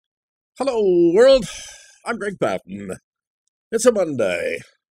Hello, world. I'm Greg Patton. It's a Monday.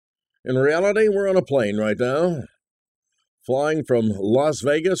 In reality, we're on a plane right now, flying from Las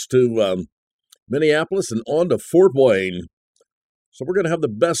Vegas to Minneapolis and on to Fort Wayne. So we're going to have the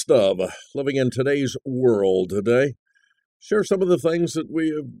best of living in today's world today. Share some of the things that we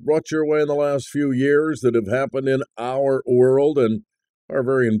have brought your way in the last few years that have happened in our world and are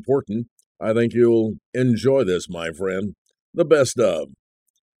very important. I think you'll enjoy this, my friend. The best of.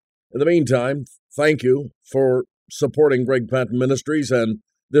 In the meantime, thank you for supporting Greg Patton Ministries and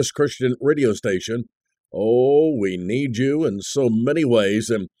this Christian radio station. Oh, we need you in so many ways,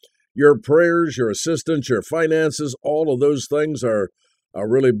 and your prayers, your assistance, your finances, all of those things are a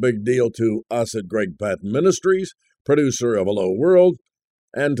really big deal to us at Greg Patton Ministries, producer of Hello World,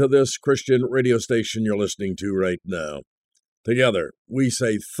 and to this Christian radio station you're listening to right now. Together, we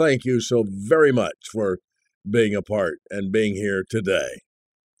say thank you so very much for being a part and being here today.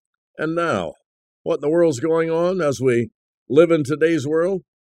 And now, what in the world's going on as we live in today's world?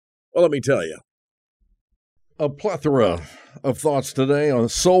 Well, let me tell you. A plethora of thoughts today on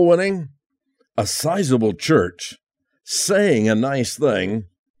soul winning, a sizable church, saying a nice thing,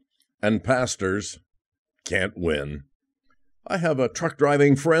 and pastors can't win. I have a truck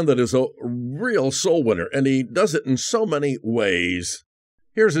driving friend that is a real soul winner, and he does it in so many ways.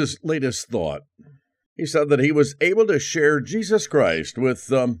 Here's his latest thought. He said that he was able to share Jesus Christ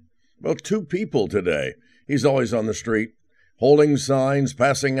with two people today. He's always on the street, holding signs,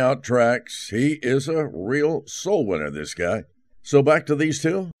 passing out tracts. He is a real soul winner, this guy. So back to these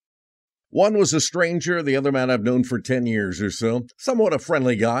two. One was a stranger, the other man I've known for 10 years or so. Somewhat a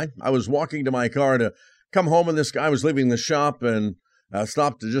friendly guy. I was walking to my car to come home, and this guy was leaving the shop and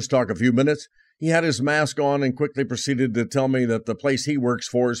stopped to just talk a few minutes. He had his mask on and quickly proceeded to tell me that the place he works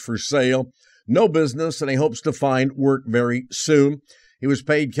for is for sale. No business, and he hopes to find work very soon. He was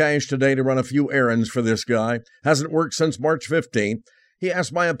paid cash today to run a few errands for this guy. Hasn't worked since March 15th. He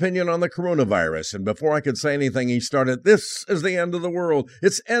asked my opinion on the coronavirus, and before I could say anything, he started, "This is the end of the world.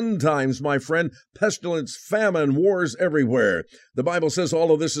 It's end times, my friend. Pestilence, famine, wars everywhere. The Bible says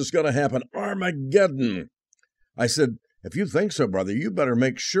all of this is going to happen. Armageddon." I said, "If you think so, brother, you better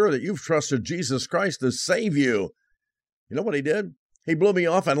make sure that you've trusted Jesus Christ to save you." You know what he did? He blew me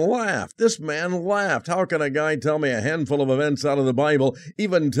off and laughed. This man laughed. How can a guy tell me a handful of events out of the Bible,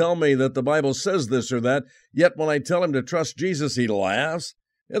 even tell me that the Bible says this or that, yet when I tell him to trust Jesus, he laughs?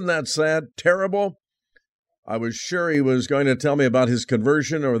 Isn't that sad? Terrible? I was sure he was going to tell me about his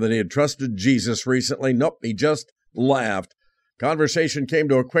conversion or that he had trusted Jesus recently. Nope, he just laughed. Conversation came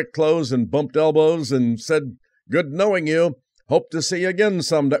to a quick close and bumped elbows and said, "Good knowing you. Hope to see you again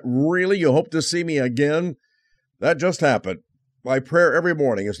someday." Really? You hope to see me again? That just happened. My prayer every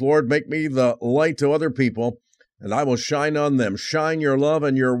morning is, "Lord, make me the light to other people, and I will shine on them." Shine your love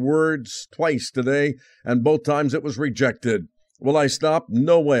and your words twice today, and both times it was rejected. Will I stop?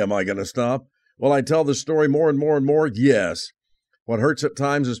 No way am I going to stop. Will I tell the story more and more and more? Yes. What hurts at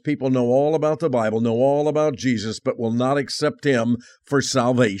times is people know all about the Bible, know all about Jesus, but will not accept him for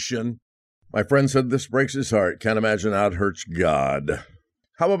salvation. My friend said this breaks his heart. Can't imagine how it hurts God.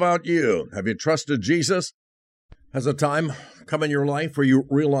 How about you? Have you trusted Jesus? Has a time come in your life where you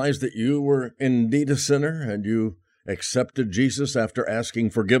realized that you were indeed a sinner and you accepted Jesus after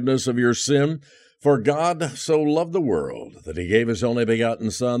asking forgiveness of your sin? For God so loved the world that he gave his only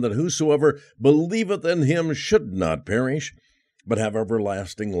begotten Son, that whosoever believeth in him should not perish, but have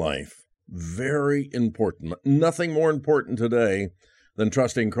everlasting life. Very important. Nothing more important today than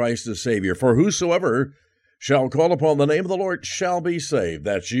trusting Christ as Savior. For whosoever shall call upon the name of the Lord shall be saved.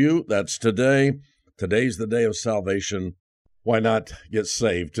 That's you. That's today. Today's the day of salvation. Why not get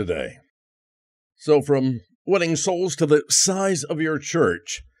saved today? So from winning souls to the size of your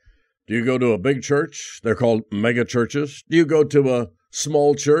church. Do you go to a big church? They're called mega churches. Do you go to a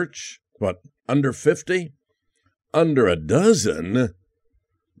small church? What, under 50? Under a dozen?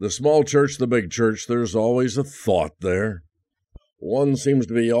 The small church, the big church, there's always a thought there. One seems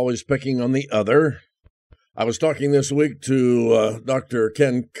to be always picking on the other. I was talking this week to Dr.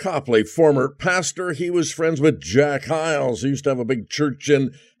 Ken Copley, former pastor. He was friends with Jack Hyles. He used to have a big church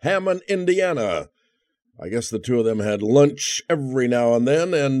in Hammond, Indiana. I guess the two of them had lunch every now and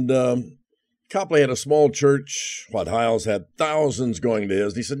then, and Copley had a small church. Hyles had thousands going to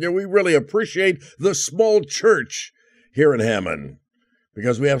his. He said, we really appreciate the small church here in Hammond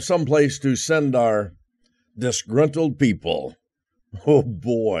because we have some place to send our disgruntled people. Oh,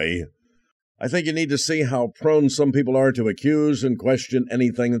 boy. I think you need to see how prone some people are to accuse and question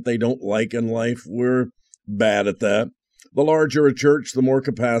anything that they don't like in life. We're bad at that. The larger a church, the more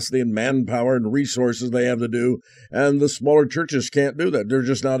capacity and manpower and resources they have to do, and the smaller churches can't do that. They're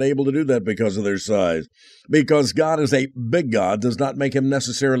just not able to do that because of their size. Because God is a big God does not make him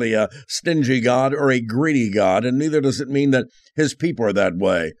necessarily a stingy God or a greedy God, and neither does it mean that his people are that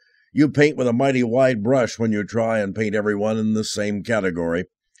way. You paint with a mighty wide brush when you try and paint everyone in the same category.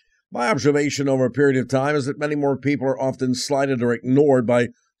 My observation over a period of time is that many more people are often slighted or ignored by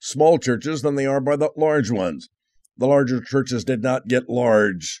small churches than they are by the large ones. The larger churches did not get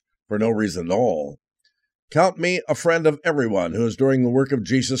large for no reason at all. Count me a friend of everyone who is doing the work of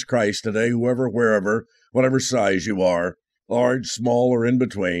Jesus Christ today, whoever, wherever, whatever size you are, large, small, or in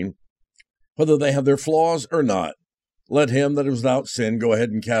between, whether they have their flaws or not. Let him that is without sin go ahead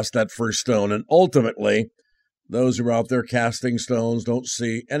and cast that first stone. And ultimately, those who are out there casting stones don't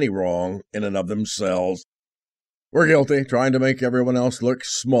see any wrong in and of themselves. We're guilty, trying to make everyone else look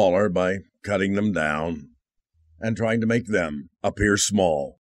smaller by cutting them down and trying to make them appear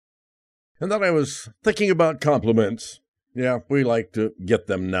small. And then I was thinking about compliments. Yeah, we like to get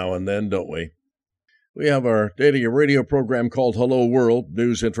them now and then, don't we? We have our daily radio program called Hello World,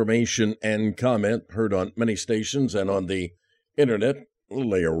 news, information, and comment, heard on many stations and on the internet,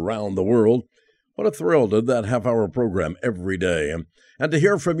 literally around the world. What a thrill to that half-hour program every day, and to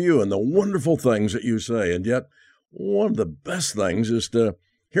hear from you and the wonderful things that you say. And yet, one of the best things is to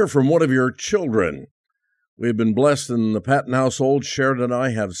hear from one of your children. We've been blessed in the Patton household. Sharon and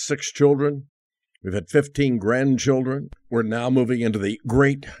I have 6 children. We've had 15 grandchildren. We're now moving into the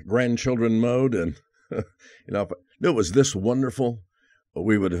great-grandchildren mode. And, if it was this wonderful,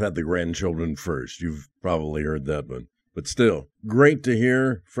 we would have had the grandchildren first. You've probably heard that one. But still, great to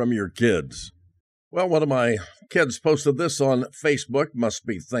hear from your kids. Well, one of my kids posted this on Facebook. Must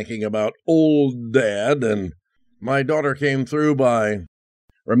be thinking about old Dad. And my daughter came through by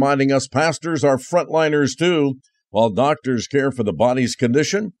reminding us pastors are frontliners too. While doctors care for the body's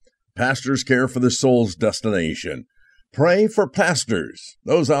condition, pastors care for the soul's destination. Pray for pastors,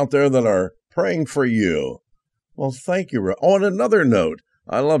 those out there that are praying for you. Well, thank you. On another note,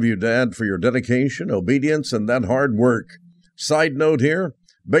 I love you, Dad, for your dedication, obedience, and that hard work. Side note here,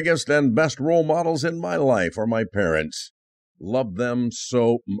 biggest and best role models in my life are my parents. Love them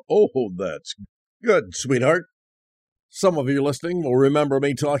so. Oh, that's good, sweetheart. Some of you listening will remember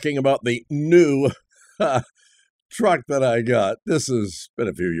me talking about the new truck that I got. This has been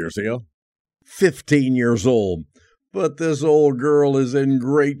a few years ago. 15 years old. But this old girl is in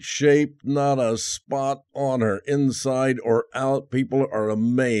great shape, not a spot on her, inside or out. People are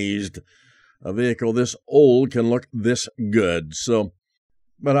amazed a vehicle this old can look this good.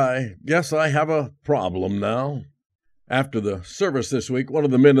 But I guess I have a problem now. After the service this week, one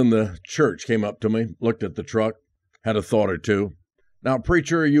of the men in the church came up to me, looked at the truck, had a thought or two. Now,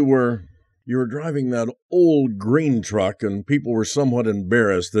 preacher, you were driving that old green truck, and people were somewhat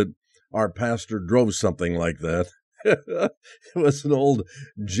embarrassed that our pastor drove something like that. It was an old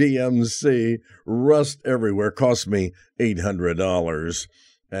GMC, rust everywhere, cost me $800,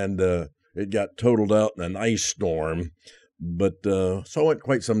 and it got totaled out in an ice storm. But so I went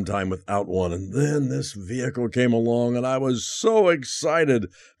quite some time without one, and then this vehicle came along, and I was so excited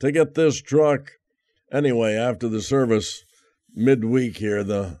to get this truck. Anyway, after the service, midweek here,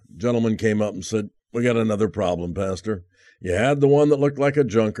 the gentleman came up and said, "We got another problem, Pastor. You had the one that looked like a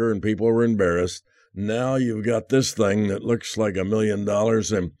junker and people were embarrassed. Now you've got this thing that looks like $1 million,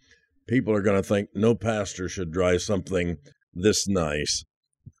 and people are going to think no pastor should drive something this nice."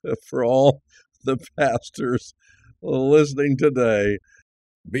 For all the pastors listening today,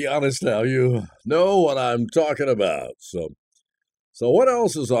 be honest now, you know what I'm talking about. So what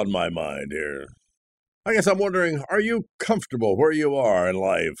else is on my mind here? I guess I'm wondering, are you comfortable where you are in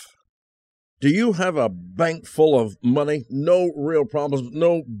life? Do you have a bank full of money? No real problems,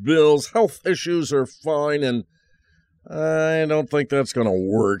 no bills, health issues are fine, and I don't think that's going to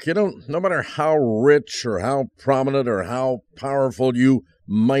work. No matter how rich or how prominent or how powerful you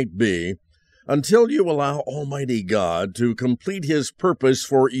might be, until you allow Almighty God to complete His purpose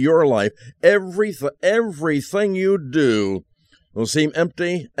for your life, everything you do will seem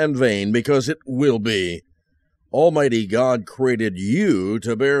empty and vain, because it will be. Almighty God created you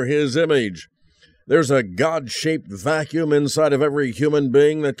to bear His image. There's a God-shaped vacuum inside of every human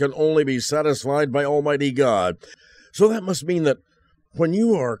being that can only be satisfied by Almighty God. So that must mean that when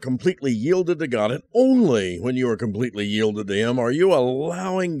you are completely yielded to God, and only when you are completely yielded to Him, are you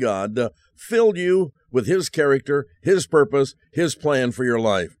allowing God to fill you with His character, His purpose, His plan for your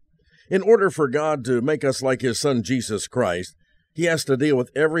life. In order for God to make us like His Son, Jesus Christ, He has to deal with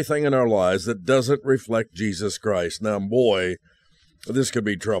everything in our lives that doesn't reflect Jesus Christ. Now, boy, this could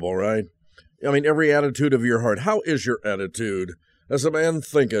be trouble, right? I mean, every attitude of your heart. How is your attitude? As a man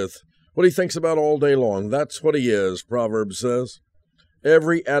thinketh, what he thinks about all day long, that's what he is, Proverbs says.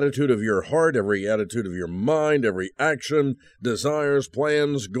 Every attitude of your heart, every attitude of your mind, every action, desires,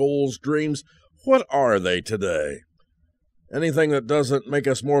 plans, goals, dreams, what are they today? Anything that doesn't make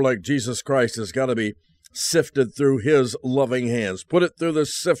us more like Jesus Christ has got to be sifted through his loving hands. Put it through the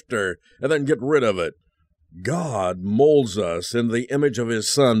sifter and then get rid of it. God molds us in the image of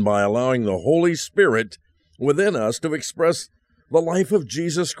his Son by allowing the Holy Spirit within us to express the life of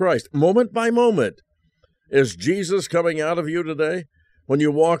Jesus Christ, moment by moment. Is Jesus coming out of you today? When you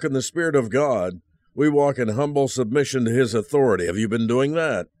walk in the Spirit of God, we walk in humble submission to his authority. Have you been doing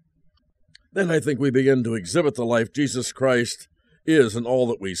that? Then I think we begin to exhibit the life Jesus Christ is in all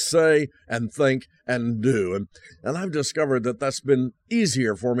that we say and think and do. And I've discovered that that's been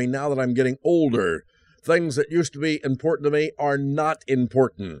easier for me now that I'm getting older. Things that used to be important to me are not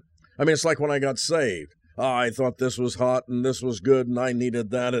important. I mean, it's like when I got saved. I thought this was hot and this was good and I needed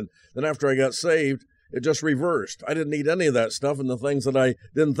that. And then after I got saved, it just reversed. I didn't need any of that stuff, and the things that I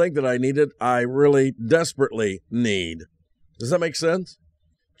didn't think that I needed, I really desperately need. Does that make sense?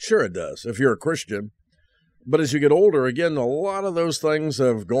 Sure it does, if you're a Christian. But as you get older, again, a lot of those things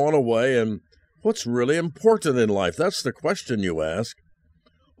have gone away, and what's really important in life? That's the question you ask.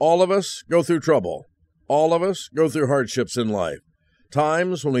 All of us go through trouble. All of us go through hardships in life.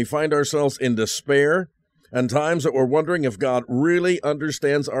 Times when we find ourselves in despair, and times that we're wondering if God really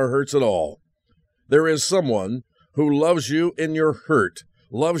understands our hurts at all. There is someone who loves you in your hurt,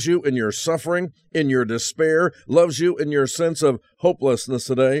 loves you in your suffering, in your despair, loves you in your sense of hopelessness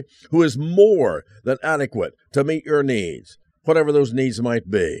today, who is more than adequate to meet your needs, whatever those needs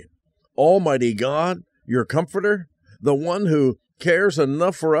might be. Almighty God, your comforter, the one who cares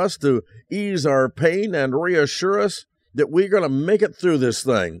enough for us to ease our pain and reassure us that we're going to make it through this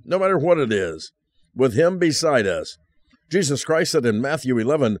thing, no matter what it is, with him beside us. Jesus Christ said in Matthew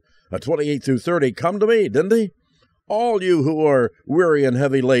 11, 28 through 30, come to me, didn't he? All you who are weary and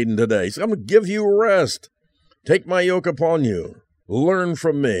heavy laden today, so I'm going to give you rest. Take my yoke upon you. Learn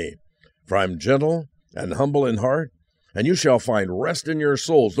from me, for I'm gentle and humble in heart, and you shall find rest in your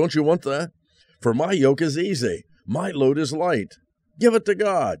souls. Don't you want that? For my yoke is easy. My load is light. Give it to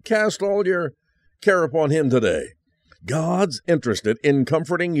God. Cast all your care upon him today. God's interested in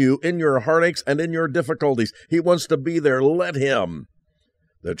comforting you in your heartaches and in your difficulties. He wants to be there. Let him.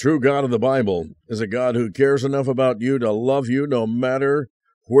 The true God of the Bible is a God who cares enough about you to love you no matter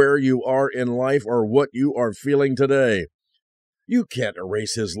where you are in life or what you are feeling today. You can't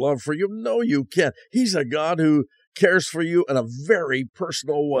erase his love for you. No, you can't. He's a God who cares for you in a very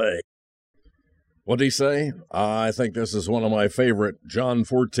personal way. What did he say? I think this is one of my favorite. John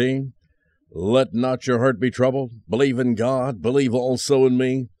 14. Let not your heart be troubled. Believe in God. Believe also in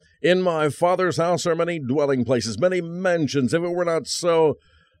me. In my Father's house are many dwelling places, many mansions. If it were not so,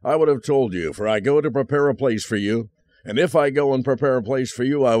 I would have told you, for I go to prepare a place for you. And if I go and prepare a place for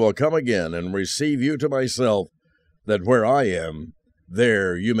you, I will come again and receive you to myself, that where I am,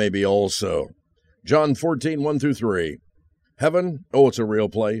 there you may be also. John 14, 1 through 3. Heaven, oh, it's a real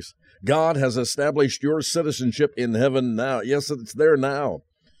place. God has established your citizenship in heaven now. Yes, it's there now.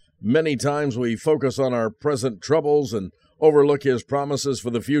 Many times we focus on our present troubles and overlook his promises for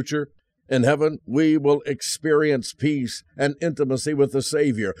the future. In heaven, we will experience peace and intimacy with the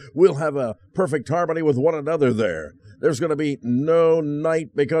Savior. We'll have a perfect harmony with one another there. There's going to be no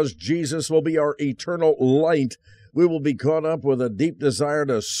night because Jesus will be our eternal light. We will be caught up with a deep desire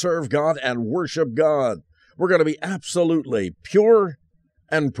to serve God and worship God. We're going to be absolutely pure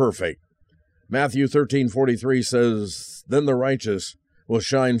and perfect. Matthew 13:43 says, Then the righteous will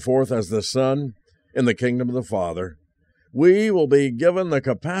shine forth as the sun in the kingdom of the Father. We will be given the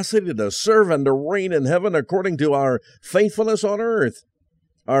capacity to serve and to reign in heaven according to our faithfulness on earth.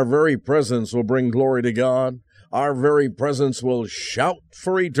 Our very presence will bring glory to God. Our very presence will shout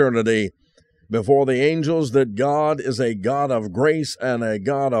for eternity before the angels that God is a God of grace and a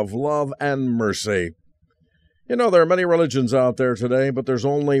God of love and mercy. You know, there are many religions out there today, but there's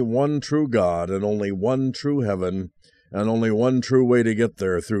only one true God and only one true heaven and only one true way to get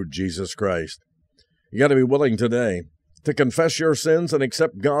there through Jesus Christ. You got to be willing today to confess your sins and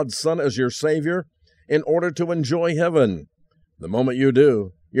accept God's Son as your Savior in order to enjoy heaven. The moment you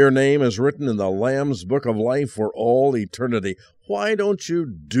do, your name is written in the Lamb's Book of Life for all eternity. Why don't you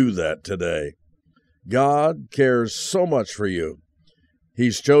do that today? God cares so much for you.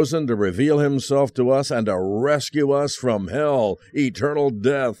 He's chosen to reveal himself to us and to rescue us from hell, eternal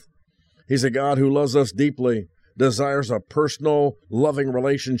death. He's a God who loves us deeply, desires a personal, loving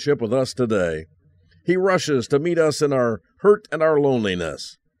relationship with us today. He rushes to meet us in our hurt and our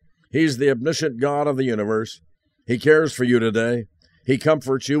loneliness. He's the omniscient God of the universe. He cares for you today. He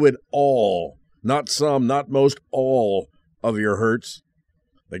comforts you in all, not some, not most, all of your hurts.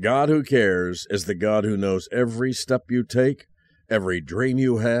 The God who cares is the God who knows every step you take, every dream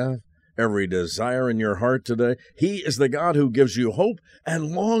you have, every desire in your heart today. He is the God who gives you hope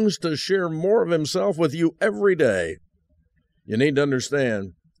and longs to share more of himself with you every day. You need to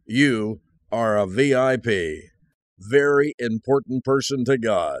understand, you are a VIP, very important person to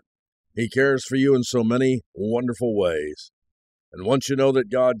God. He cares for you in so many wonderful ways. And once you know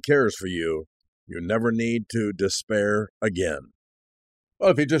that God cares for you, you never need to despair again.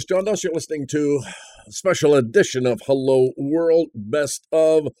 Well, if you just joined us, you're listening to a special edition of Hello World, Best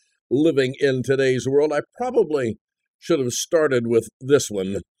of Living in Today's World. I probably should have started with this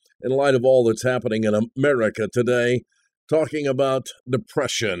one in light of all that's happening in America today, talking about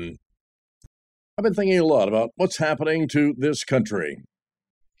depression. I've been thinking a lot about what's happening to this country.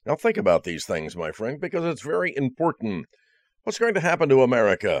 Now think about these things, my friend, because it's very important. What's going to happen to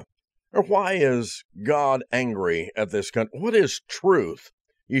America? Or why is God angry at this country? What is truth?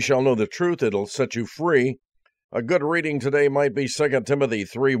 You shall know the truth, it'll set you free. A good reading today might be 2 Timothy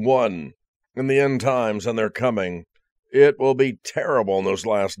 3:1. In the end times, and they're coming, it will be terrible in those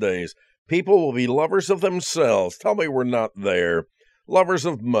last days. People will be lovers of themselves. Tell me we're not there. Lovers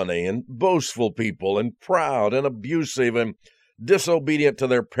of money and boastful people and proud and abusive and disobedient to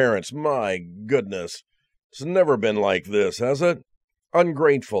their parents. My goodness. It's never been like this, has it?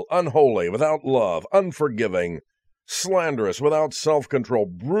 Ungrateful, unholy, without love, unforgiving, slanderous, without self-control,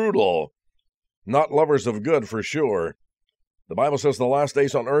 brutal. Not lovers of good for sure. The Bible says the last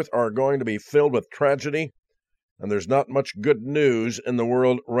days on earth are going to be filled with tragedy, and there's not much good news in the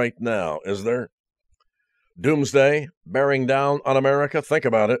world right now, is there? Doomsday bearing down on America? Think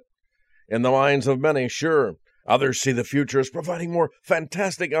about it. In the minds of many, sure. Others see the future as providing more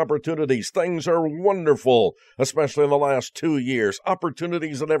fantastic opportunities. Things are wonderful, especially in the last 2 years.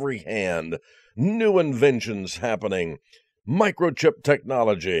 Opportunities at every hand. New inventions happening. Microchip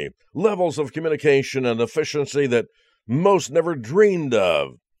technology. Levels of communication and efficiency that most never dreamed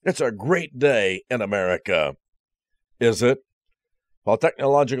of. It's a great day in America. Is it? While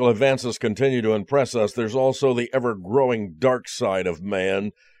technological advances continue to impress us, there's also the ever-growing dark side of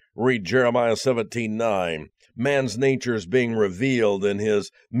man. Read Jeremiah 17:9. Man's nature is being revealed in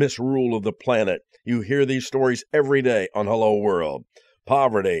his misrule of the planet. You hear these stories every day on Hello World.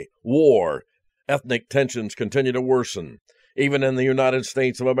 Poverty, war, ethnic tensions continue to worsen. Even in the United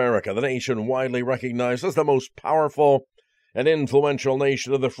States of America, the nation widely recognized as the most powerful and influential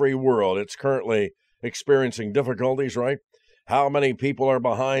nation of the free world, it's currently experiencing difficulties, right? How many people are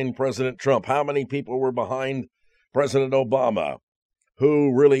behind President Trump? How many people were behind President Obama?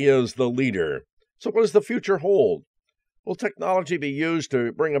 Who really is the leader? So what does the future hold? Will technology be used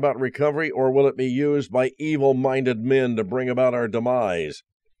to bring about recovery, or will it be used by evil-minded men to bring about our demise?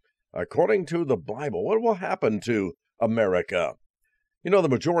 According to the Bible, what will happen to America? You know, the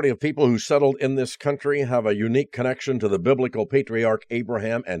majority of people who settled in this country have a unique connection to the biblical patriarch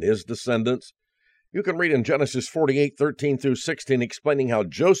Abraham and his descendants. You can read in Genesis 48:13-16 explaining how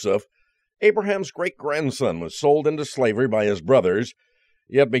Joseph, Abraham's great-grandson, was sold into slavery by his brothers,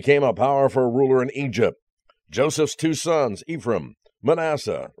 yet became a powerful ruler in Egypt. Joseph's 2 sons, Ephraim,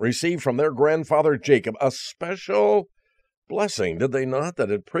 Manasseh, received from their grandfather Jacob a special blessing, did they not, that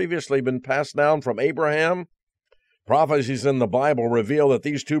had previously been passed down from Abraham? Prophecies in the Bible reveal that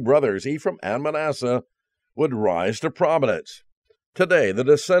these 2 brothers, Ephraim and Manasseh, would rise to prominence. Today, the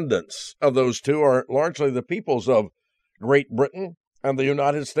descendants of those 2 are largely the peoples of Great Britain and the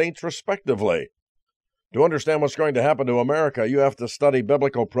United States, respectively. To understand what's going to happen to America, you have to study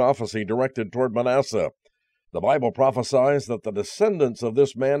biblical prophecy directed toward Manasseh. The Bible prophesies that the descendants of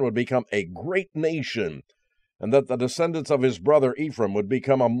this man would become a great nation, and that the descendants of his brother Ephraim would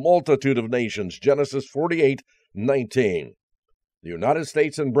become a multitude of nations. Genesis 48:19. The United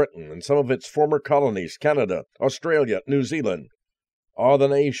States and Britain and some of its former colonies, Canada, Australia, New Zealand, are the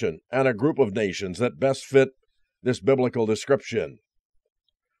nation and a group of nations that best fit this biblical description.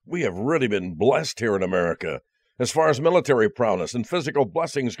 We have really been blessed here in America. As far as military prowess and physical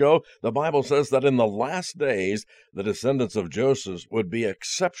blessings go, the Bible says that in the last days, the descendants of Joseph would be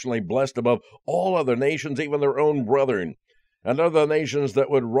exceptionally blessed above all other nations, even their own brethren, and other nations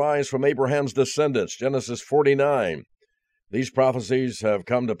that would rise from Abraham's descendants. Genesis 49. These prophecies have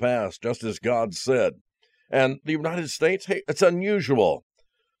come to pass, just as God said. And the United States, hey, it's unusual.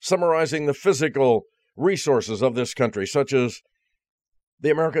 Summarizing the physical resources of this country, such as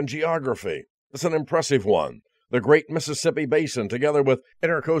the American geography. It's an impressive one. The Great Mississippi Basin, together with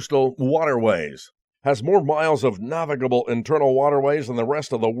intercoastal waterways. has more miles of navigable internal waterways than the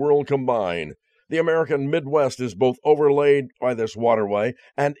rest of the world combined. The American Midwest is both overlaid by this waterway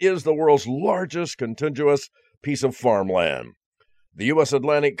and is the world's largest contiguous piece of farmland. The U.S.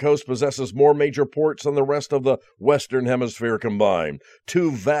 Atlantic coast possesses more major ports than the rest of the Western Hemisphere combined.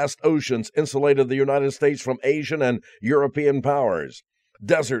 Two vast oceans insulated the United States from Asian and European powers.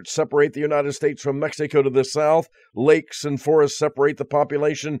 Deserts separate the United States from Mexico to the south. Lakes and forests separate the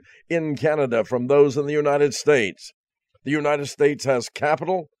population in Canada from those in the United States. The United States has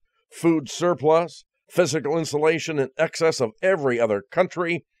capital, food surplus, physical insulation in excess of every other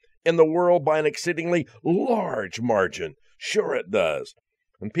country in the world by an exceedingly large margin. Sure it does.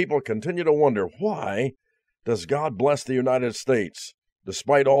 And people continue to wonder, why does God bless the United States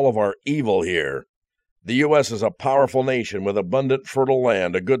despite all of our evil here? The U.S. is a powerful nation with abundant fertile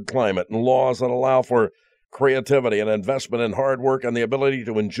land, a good climate, and laws that allow for creativity and investment in hard work and the ability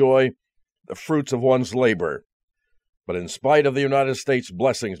to enjoy the fruits of one's labor. But in spite of the United States'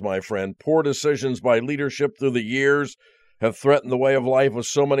 blessings, my friend, poor decisions by leadership through the years have threatened the way of life of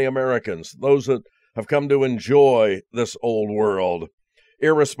so many Americans, those that have come to enjoy this old world.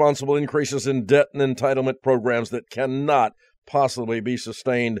 Irresponsible increases in debt and entitlement programs that cannot possibly be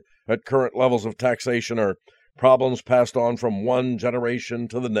sustained at current levels of taxation are problems passed on from one generation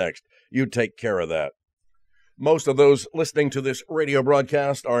to the next. You take care of that. Most of those listening to this radio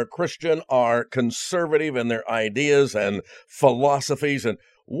broadcast are Christian, are conservative in their ideas and philosophies. And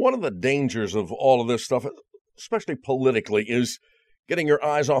one of the dangers of all of this stuff, especially politically, is getting your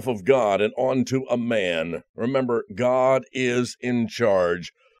eyes off of God and onto a man. Remember, God is in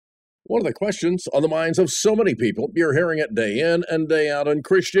charge. One of the questions on the minds of so many people, you're hearing it day in and day out on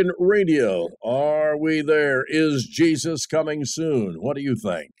Christian radio. Are we there? Is Jesus coming soon? What do you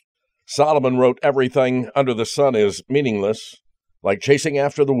think? Solomon wrote, everything under the sun is meaningless, like chasing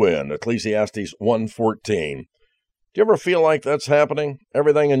after the wind, Ecclesiastes 1:14. Do you ever feel like that's happening?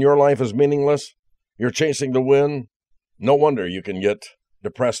 Everything in your life is meaningless? You're chasing the wind? No wonder you can get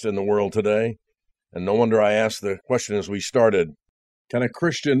depressed in the world today. And no wonder I asked the question as we started, can a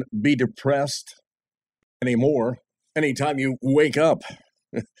Christian be depressed anymore? Anytime you wake up,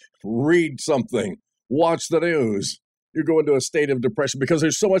 read something, watch the news, you go into a state of depression because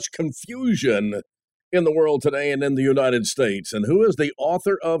there's so much confusion in the world today and in the United States. And who is the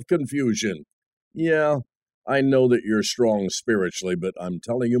author of confusion? Yeah, I know that you're strong spiritually, but I'm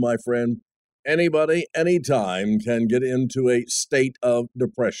telling you, my friend, anybody, anytime can get into a state of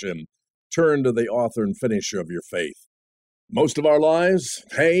depression. Turn to the author and finisher of your faith. Most of our lives,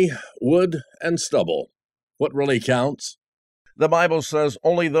 hay, wood, and stubble. What really counts? The Bible says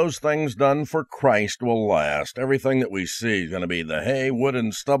only those things done for Christ will last. Everything that we see is going to be the hay, wood,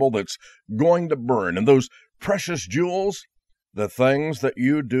 and stubble that's going to burn. And those precious jewels, the things that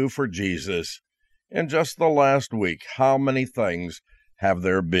you do for Jesus. In just the last week, how many things have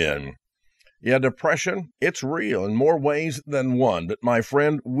there been? Yeah, depression, it's real in more ways than one. But my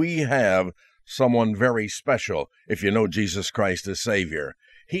friend, we have someone very special if you know Jesus Christ as Savior.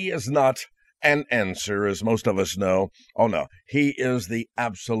 He is not an answer, as most of us know. Oh, no, he is the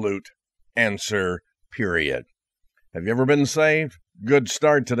absolute answer, period. Have you ever been saved? Good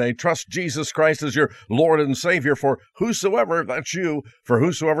start today. Trust Jesus Christ as your Lord and Savior, for whosoever, that's you, for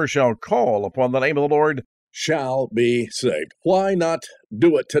whosoever shall call upon the name of the Lord shall be saved. Why not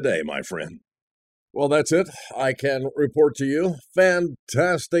do it today, my friend? Well, that's it. I can report to you,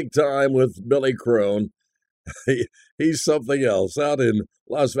 fantastic time with Billy Crone. He's something else out in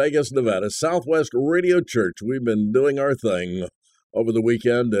Las Vegas, Nevada, Southwest Radio Church. We've been doing our thing over the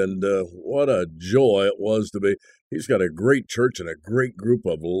weekend, and what a joy it was to be. He's got a great church and a great group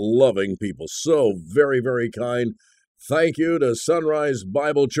of loving people. So very, very kind. Thank you to Sunrise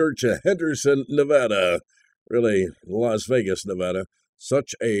Bible Church in Henderson, Nevada. Really, Las Vegas, Nevada.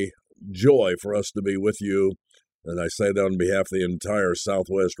 Such a joy for us to be with you. And I say that on behalf of the entire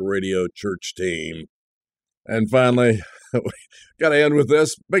Southwest Radio Church team. And finally, we got to end with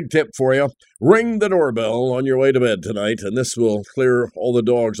this big tip for you. Ring the doorbell on your way to bed tonight, and this will clear all the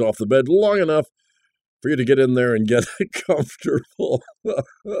dogs off the bed long enough for you to get in there and get comfortable.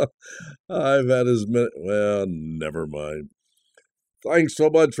 I've had as many, well, never mind. Thanks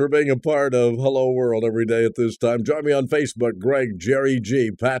so much for being a part of Hello World every day at this time. Join me on Facebook, Greg, Jerry G,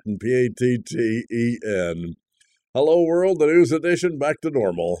 Patton, P-A-T-T-E-N. Hello World, the news edition, back to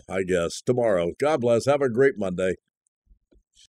normal, I guess, tomorrow. God bless. Have a great Monday.